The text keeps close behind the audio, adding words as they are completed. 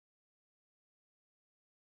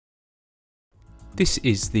This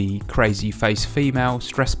is the Crazy Face Female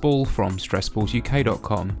Stress Ball from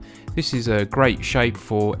StressBallsUK.com. This is a great shape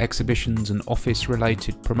for exhibitions and office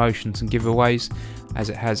related promotions and giveaways,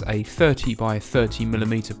 as it has a 30 by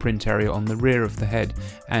 30mm print area on the rear of the head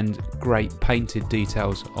and great painted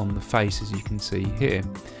details on the face, as you can see here.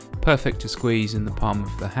 Perfect to squeeze in the palm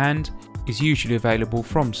of the hand. Is usually available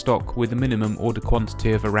from stock with a minimum order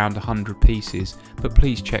quantity of around 100 pieces, but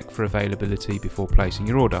please check for availability before placing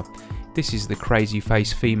your order. This is the Crazy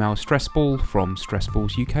Face Female Stress Ball from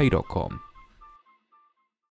StressBallsUK.com.